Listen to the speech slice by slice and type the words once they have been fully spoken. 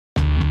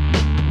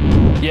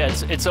Yeah,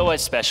 it's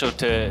always special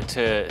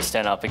to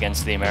stand up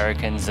against the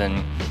Americans,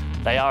 and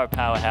they are a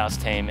powerhouse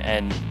team,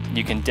 and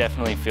you can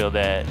definitely feel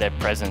their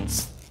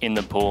presence in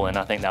the pool, and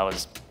I think that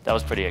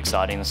was pretty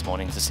exciting this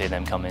morning to see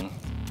them come in.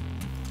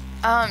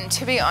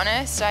 To be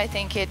honest, I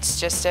think it's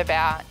just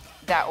about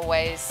they're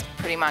always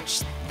pretty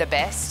much the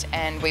best,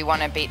 and we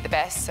want to beat the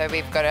best, so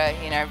we've got to,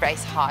 you know,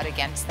 race hard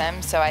against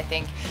them. So I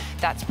think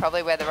that's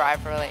probably where the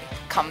rivalry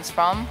comes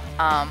from.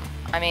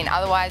 I mean,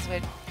 otherwise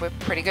we're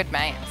pretty good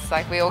mates.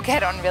 Like, we all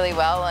get on really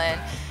well,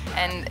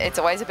 and it's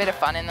always a bit of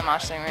fun in the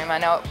marshalling room. I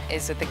know it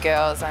is with the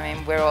girls. I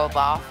mean, we're all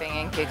laughing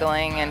and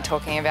giggling and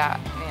talking about,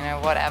 you know,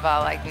 whatever,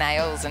 like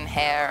nails and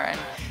hair and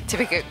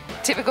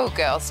typical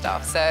girl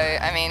stuff. So,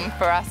 I mean,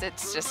 for us,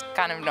 it's just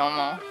kind of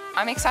normal.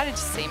 I'm excited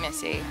to see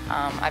Missy.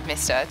 I've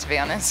missed her, to be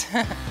honest.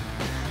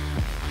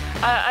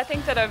 I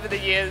think that over the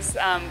years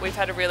we've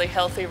had a really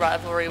healthy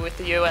rivalry with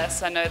the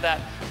US. I know that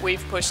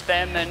we've pushed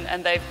them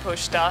and they've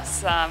pushed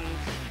us.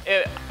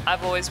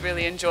 I've always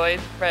really enjoyed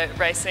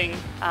racing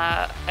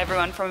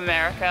everyone from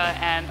America,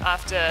 and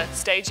after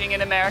staging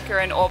in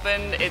America in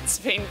Auburn, it's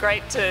been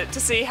great to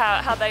see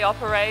how they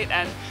operate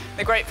and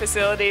the great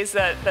facilities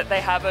that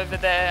they have over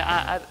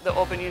there. The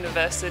Auburn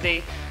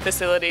University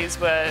facilities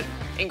were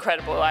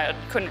incredible. I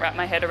couldn't wrap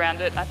my head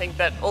around it. I think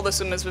that all the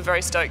swimmers were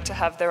very stoked to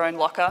have their own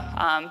locker,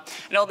 and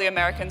all the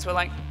Americans were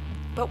like,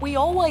 but we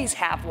always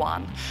have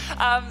one.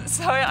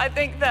 So I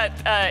think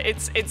that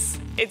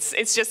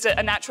it's just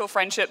a natural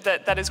friendship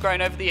that has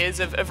grown over the years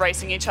of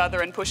racing each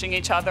other and pushing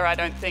each other. I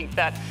don't think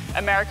that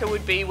America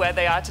would be where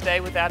they are today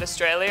without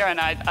Australia, and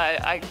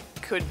I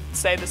could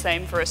say the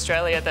same for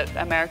Australia, that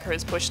America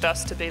has pushed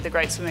us to be the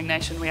great swimming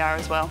nation we are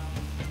as well.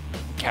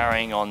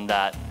 Carrying on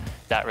that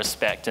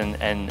respect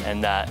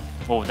and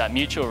that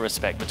mutual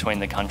respect between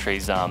the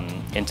countries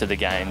into the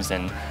games,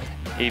 and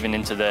even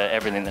into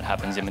everything that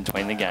happens in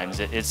between the games.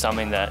 It's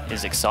something that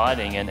is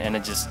exciting, and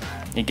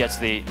it gets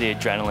the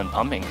adrenaline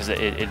pumping, because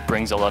it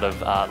brings a lot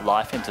of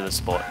life into the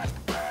sport.